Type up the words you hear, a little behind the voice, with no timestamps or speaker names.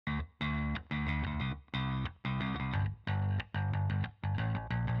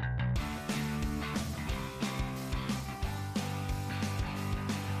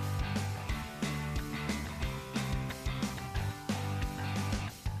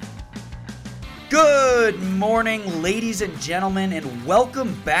Good morning, ladies and gentlemen, and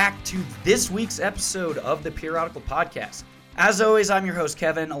welcome back to this week's episode of the Periodical Podcast. As always, I'm your host,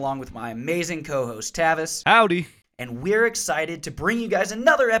 Kevin, along with my amazing co-host, Tavis. Howdy. And we're excited to bring you guys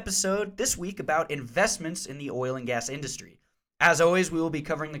another episode this week about investments in the oil and gas industry. As always, we will be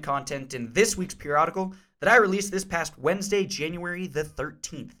covering the content in this week's periodical that I released this past Wednesday, January the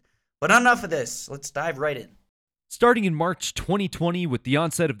 13th. But enough of this. Let's dive right in. Starting in March 2020 with the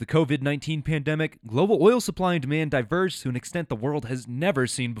onset of the COVID-19 pandemic, global oil supply and demand diverged to an extent the world has never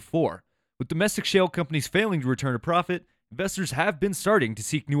seen before. With domestic shale companies failing to return a profit, investors have been starting to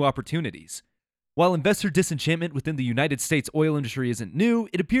seek new opportunities. While investor disenchantment within the United States oil industry isn't new,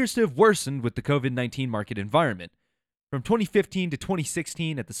 it appears to have worsened with the COVID-19 market environment. From 2015 to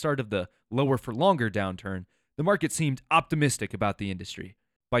 2016, at the start of the lower for longer downturn, the market seemed optimistic about the industry.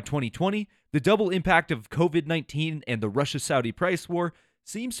 By 2020, the double impact of COVID-19 and the Russia-Saudi price war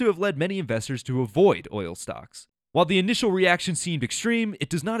seems to have led many investors to avoid oil stocks. While the initial reaction seemed extreme, it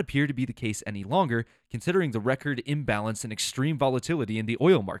does not appear to be the case any longer, considering the record imbalance and extreme volatility in the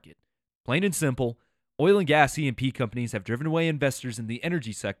oil market. Plain and simple, oil and gas E&P companies have driven away investors in the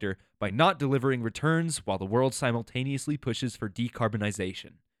energy sector by not delivering returns while the world simultaneously pushes for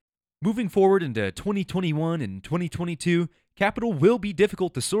decarbonization. Moving forward into 2021 and 2022, capital will be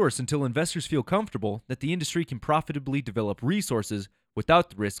difficult to source until investors feel comfortable that the industry can profitably develop resources without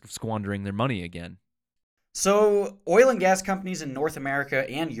the risk of squandering their money again. So, oil and gas companies in North America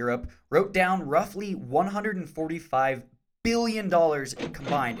and Europe wrote down roughly $145 billion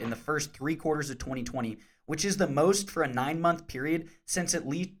combined in the first 3 quarters of 2020, which is the most for a 9-month period since at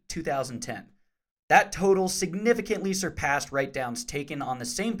least 2010. That total significantly surpassed write-downs taken on the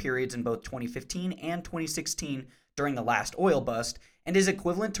same periods in both 2015 and 2016 during the last oil bust, and is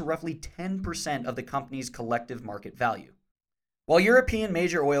equivalent to roughly 10% of the company's collective market value. While European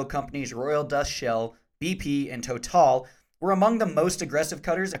major oil companies Royal Dutch Shell, BP, and Total were among the most aggressive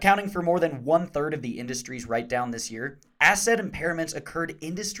cutters, accounting for more than 1/3 of the industry's write-down this year, asset impairments occurred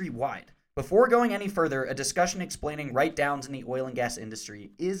industry-wide. Before going any further, a discussion explaining write-downs in the oil and gas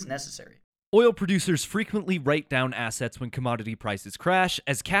industry is necessary. Oil producers frequently write down assets when commodity prices crash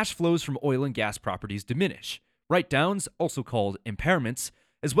as cash flows from oil and gas properties diminish. Write-downs, also called impairments,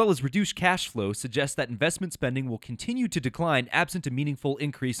 as well as reduced cash flow, suggest that investment spending will continue to decline absent a meaningful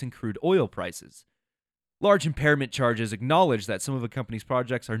increase in crude oil prices. Large impairment charges acknowledge that some of a company's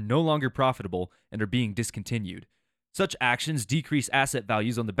projects are no longer profitable and are being discontinued. Such actions decrease asset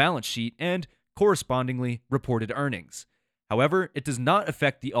values on the balance sheet and, correspondingly, reported earnings. However, it does not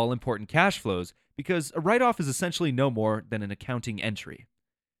affect the all-important cash flows because a write-off is essentially no more than an accounting entry.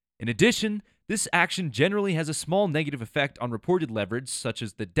 In addition, this action generally has a small negative effect on reported leverage, such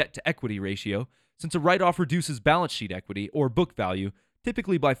as the debt-to-equity ratio, since a write-off reduces balance sheet equity, or book value,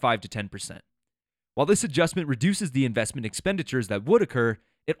 typically by 5 to 10%. While this adjustment reduces the investment expenditures that would occur,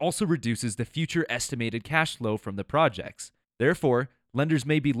 it also reduces the future estimated cash flow from the projects. Therefore, lenders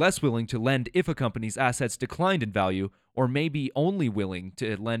may be less willing to lend if a company's assets declined in value, or may be only willing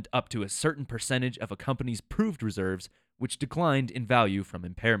to lend up to a certain percentage of a company's proved reserves, which declined in value from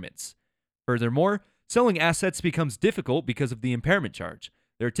impairments. Furthermore, selling assets becomes difficult because of the impairment charge.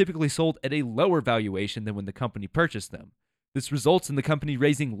 They are typically sold at a lower valuation than when the company purchased them. This results in the company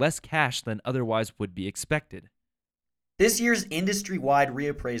raising less cash than otherwise would be expected. This year's industry-wide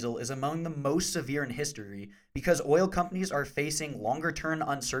reappraisal is among the most severe in history because oil companies are facing longer-term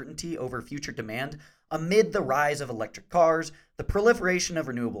uncertainty over future demand amid the rise of electric cars, the proliferation of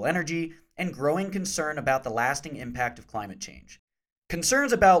renewable energy, and growing concern about the lasting impact of climate change.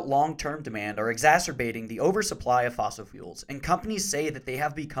 Concerns about long-term demand are exacerbating the oversupply of fossil fuels, and companies say that they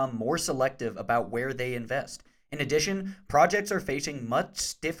have become more selective about where they invest. In addition, projects are facing much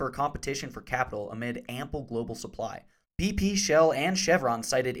stiffer competition for capital amid ample global supply. BP, Shell, and Chevron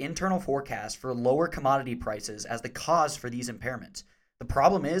cited internal forecasts for lower commodity prices as the cause for these impairments. The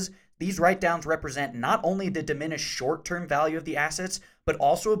problem is, these write-downs represent not only the diminished short-term value of the assets, but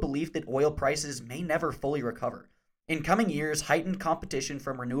also a belief that oil prices may never fully recover. In coming years, heightened competition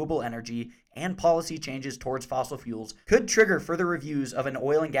from renewable energy and policy changes towards fossil fuels could trigger further reviews of an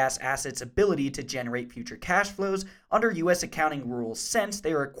oil and gas asset's ability to generate future cash flows under U.S. accounting rules, since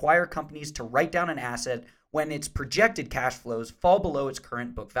they require companies to write down an asset when its projected cash flows fall below its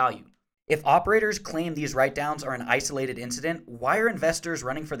current book value. If operators claim these write-downs are an isolated incident, why are investors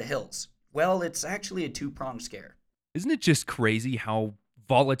running for the hills? Well, it's actually a two-pronged scare. Isn't it just crazy how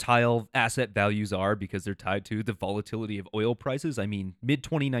volatile asset values are because they're tied to the volatility of oil prices? I mean,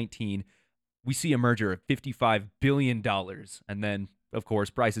 mid-2019, we see a merger of $55 billion, and then, of course,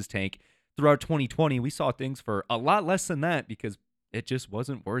 prices tank. Throughout 2020, we saw things for a lot less than that because it just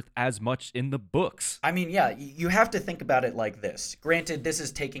wasn't worth as much in the books. I mean, yeah, you have to think about it like this. Granted, this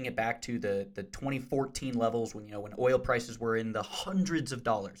is taking it back to the 2014 levels when oil prices were in the hundreds of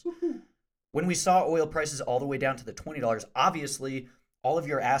dollars. When we saw oil prices all the way down to the $20, obviously all of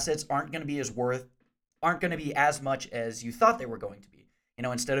your assets aren't going to be as much as you thought they were going to be.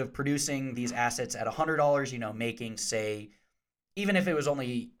 Instead of producing these assets at $100, making, say, even if it was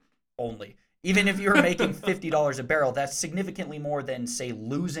even if you were making $50 a barrel, that's significantly more than, say,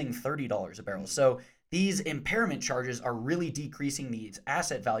 losing $30 a barrel. So these impairment charges are really decreasing these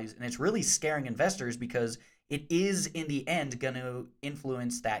asset values, and it's really scaring investors because it is, in the end, going to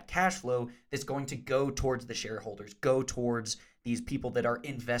influence that cash flow that's going to go towards the shareholders, go towards these people that are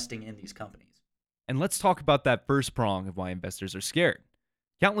investing in these companies. And let's talk about that first prong of why investors are scared.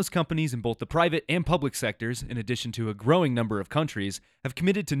 Countless companies in both the private and public sectors, in addition to a growing number of countries, have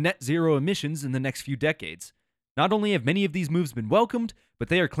committed to net zero emissions in the next few decades. Not only have many of these moves been welcomed, but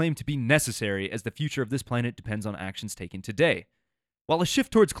they are claimed to be necessary as the future of this planet depends on actions taken today. While a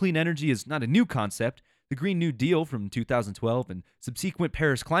shift towards clean energy is not a new concept, the Green New Deal from 2012 and subsequent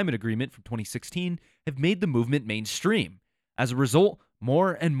Paris Climate Agreement from 2016 have made the movement mainstream. As a result,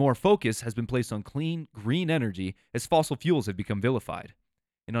 more and more focus has been placed on clean, green energy as fossil fuels have become vilified.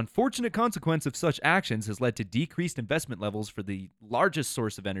 An unfortunate consequence of such actions has led to decreased investment levels for the largest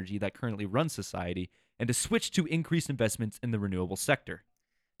source of energy that currently runs society and a switch to increased investments in the renewable sector.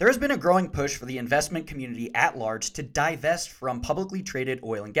 There has been a growing push for the investment community at large to divest from publicly traded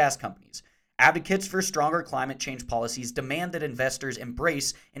oil and gas companies. Advocates for stronger climate change policies demand that investors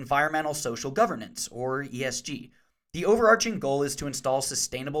embrace environmental social governance, or ESG. The overarching goal is to install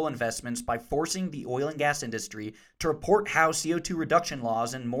sustainable investments by forcing the oil and gas industry to report how CO2 reduction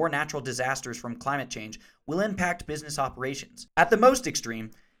laws and more natural disasters from climate change will impact business operations. At the most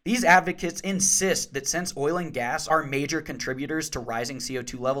extreme, these advocates insist that since oil and gas are major contributors to rising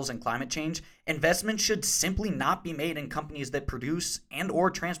CO2 levels and climate change, investments should simply not be made in companies that produce and/or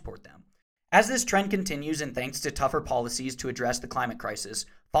transport them. As this trend continues, and thanks to tougher policies to address the climate crisis,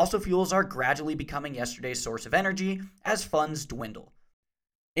 fossil fuels are gradually becoming yesterday's source of energy as funds dwindle.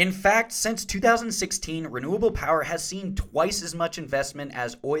 In fact, since 2016, renewable power has seen twice as much investment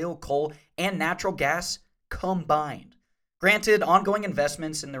as oil, coal, and natural gas combined. Granted, ongoing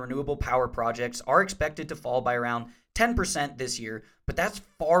investments in the renewable power projects are expected to fall by around 10% this year, but that's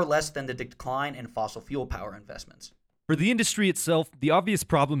far less than the decline in fossil fuel power investments. For the industry itself, the obvious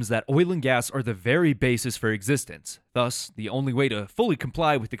problem is that oil and gas are the very basis for existence. Thus, the only way to fully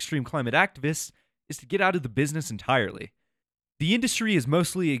comply with extreme climate activists is to get out of the business entirely. The industry has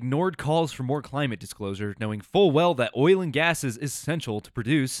mostly ignored calls for more climate disclosure, knowing full well that oil and gas is essential to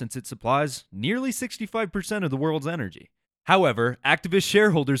produce since it supplies nearly 65% of the world's energy. However, activist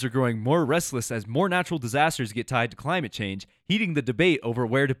shareholders are growing more restless as more natural disasters get tied to climate change, heating the debate over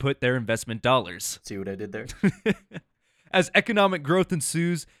where to put their investment dollars. See what I did there? As economic growth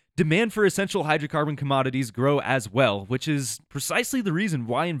ensues, demand for essential hydrocarbon commodities grow as well, which is precisely the reason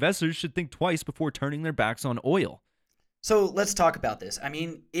why investors should think twice before turning their backs on oil. So let's talk about this. I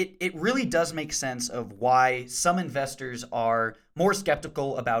mean, it really does make sense of why some investors are more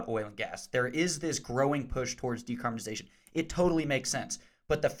skeptical about oil and gas. There is this growing push towards decarbonization. It totally makes sense.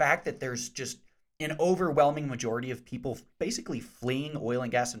 But the fact that there's just an overwhelming majority of people basically fleeing oil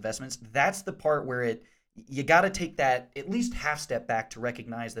and gas investments, that's the part where you got to take that at least half step back to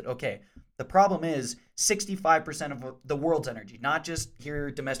recognize that, okay, the problem is 65% of the world's energy, not just here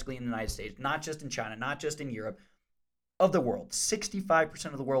domestically in the United States, not just in China, not just in Europe, of the world, 65%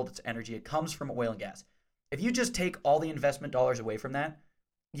 of the world's energy, it comes from oil and gas. If you just take all the investment dollars away from that,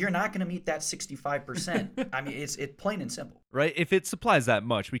 you're not going to meet that 65%. I mean, it's plain and simple. Right? If it supplies that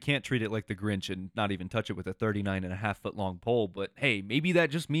much, we can't treat it like the Grinch and not even touch it with a 39.5-foot long pole. But hey, maybe that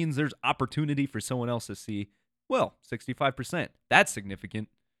just means there's opportunity for someone else to see, well, 65%. That's significant.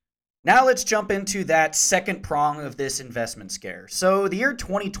 Now let's jump into that second prong of this investment scare. So the year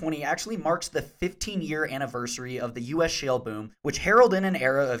 2020 actually marks the 15-year anniversary of the U.S. shale boom, which heralded an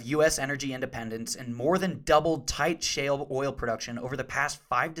era of U.S. energy independence and more than doubled tight shale oil production over the past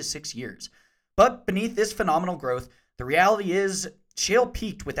 5 to 6 years. But beneath this phenomenal growth, the reality is shale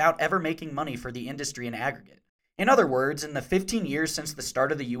peaked without ever making money for the industry in aggregate. In other words, in the 15 years since the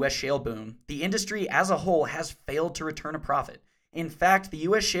start of the U.S. shale boom, the industry as a whole has failed to return a profit. In fact, the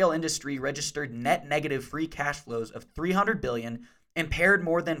U.S. shale industry registered net negative free cash flows of $300 billion, impaired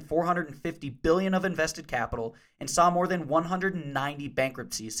more than $450 billion of invested capital, and saw more than 190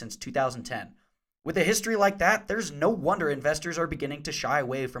 bankruptcies since 2010. With a history like that, there's no wonder investors are beginning to shy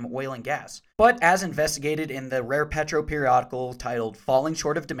away from oil and gas. But as investigated in the Rare Petro periodical titled Falling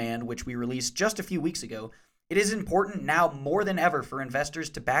Short of Demand, which we released just a few weeks ago, It is important now more than ever for investors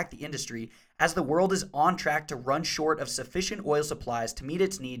to back the industry as the world is on track to run short of sufficient oil supplies to meet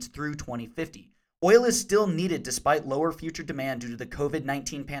its needs through 2050. Oil is still needed despite lower future demand due to the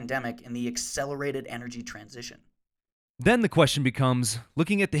COVID-19 pandemic and the accelerated energy transition. Then the question becomes,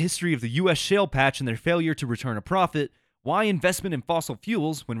 looking at the history of the U.S. shale patch and their failure to return a profit, why investment in fossil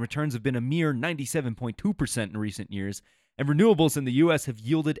fuels when returns have been a mere 97.2% in recent years, and renewables in the U.S. have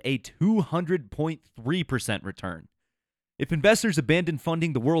yielded a 200.3% return? If investors abandon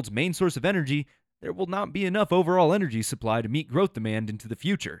funding the world's main source of energy, there will not be enough overall energy supply to meet growth demand into the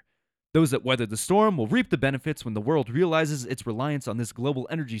future. Those that weather the storm will reap the benefits when the world realizes its reliance on this global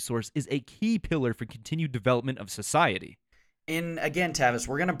energy source is a key pillar for continued development of society. And again, Tavis,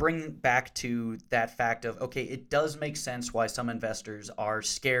 we're going to bring back to that fact of, okay, it does make sense why some investors are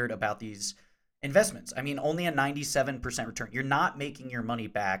scared about these investments. I mean, only a 97% return. You're not making your money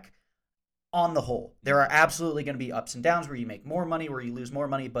back on the whole. There are absolutely going to be ups and downs where you make more money, where you lose more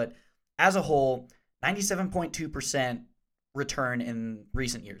money. But as a whole, 97.2% return in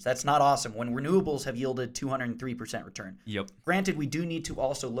recent years. That's not awesome when renewables have yielded 203% return. Yep. Granted, we do need to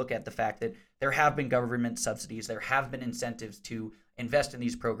also look at the fact that there have been government subsidies, there have been incentives to invest in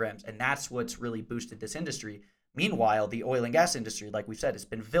these programs, and that's what's really boosted this industry. Meanwhile, the oil and gas industry, like we've said, has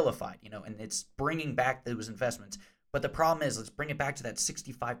been vilified, and it's bringing back those investments. But the problem is, let's bring it back to that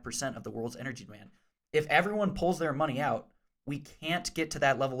 65% of the world's energy demand. If everyone pulls their money out, we can't get to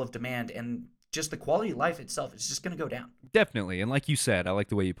that level of demand, and just the quality of life itself is just going to go down. Definitely. And like you said, I like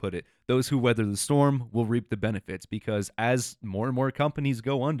the way you put it. Those who weather the storm will reap the benefits, because as more and more companies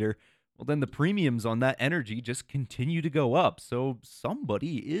go under, well, then the premiums on that energy just continue to go up. So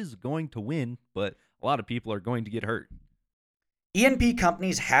somebody is going to win, but a lot of people are going to get hurt. E&P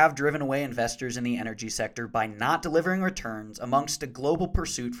companies have driven away investors in the energy sector by not delivering returns amongst a global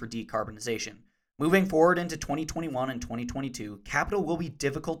pursuit for decarbonization. Moving forward into 2021 and 2022, capital will be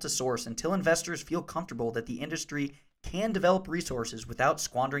difficult to source until investors feel comfortable that the industry can develop resources without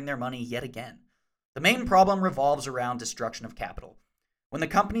squandering their money yet again. The main problem revolves around destruction of capital. When the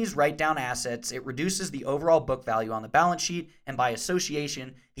companies write down assets, it reduces the overall book value on the balance sheet and, by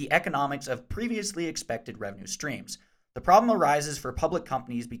association, the economics of previously expected revenue streams. The problem arises for public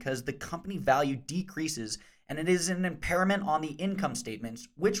companies because the company value decreases and it is an impairment on the income statements,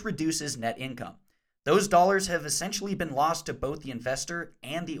 which reduces net income. Those dollars have essentially been lost to both the investor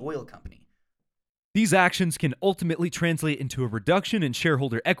and the oil company. These actions can ultimately translate into a reduction in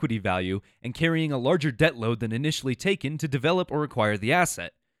shareholder equity value and carrying a larger debt load than initially taken to develop or acquire the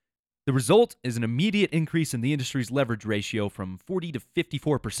asset. The result is an immediate increase in the industry's leverage ratio from 40 to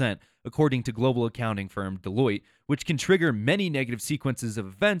 54%, according to global accounting firm Deloitte, which can trigger many negative sequences of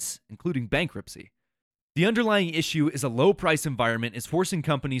events, including bankruptcy. The underlying issue is a low price environment is forcing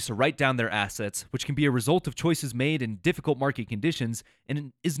companies to write down their assets, which can be a result of choices made in difficult market conditions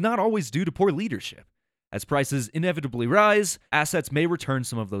and is not always due to poor leadership. As prices inevitably rise, assets may return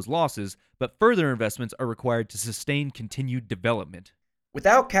some of those losses, but further investments are required to sustain continued development.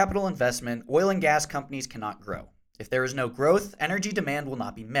 Without capital investment, oil and gas companies cannot grow. If there is no growth, energy demand will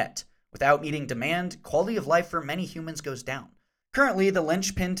not be met. Without meeting demand, quality of life for many humans goes down. Currently, the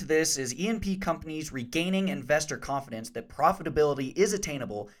linchpin to this is E&P companies regaining investor confidence that profitability is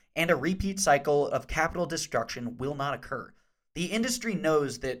attainable and a repeat cycle of capital destruction will not occur. The industry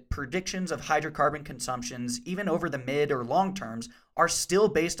knows that predictions of hydrocarbon consumptions, even over the mid or long terms, are still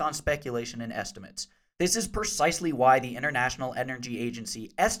based on speculation and estimates. This is precisely why the International Energy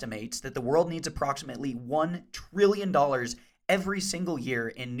Agency estimates that the world needs approximately $1 trillion every single year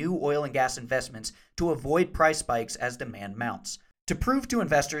in new oil and gas investments to avoid price spikes as demand mounts. To prove to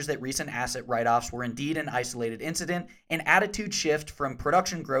investors that recent asset write-offs were indeed an isolated incident, an attitude shift from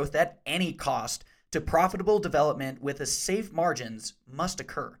production growth at any cost to profitable development with safe margins must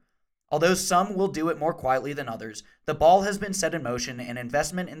occur. Although some will do it more quietly than others, the ball has been set in motion and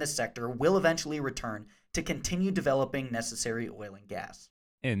investment in the sector will eventually return to continue developing necessary oil and gas.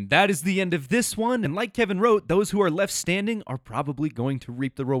 And that is the end of this one. And like Kevin wrote, those who are left standing are probably going to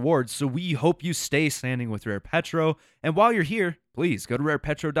reap the rewards. So we hope you stay standing with Rare Petro. And while you're here, please go to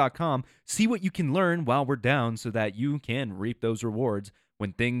rarepetro.com, see what you can learn while we're down so that you can reap those rewards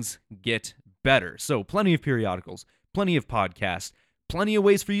when things get better. So plenty of periodicals, plenty of podcasts, plenty of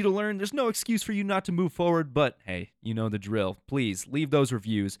ways for you to learn. There's no excuse for you not to move forward, but hey, you know the drill. Please leave those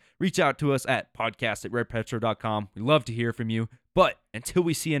reviews. Reach out to us at podcast@rarepetro.com. We love to hear from you. But until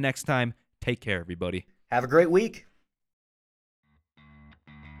we see you next time, take care, everybody. Have a great week.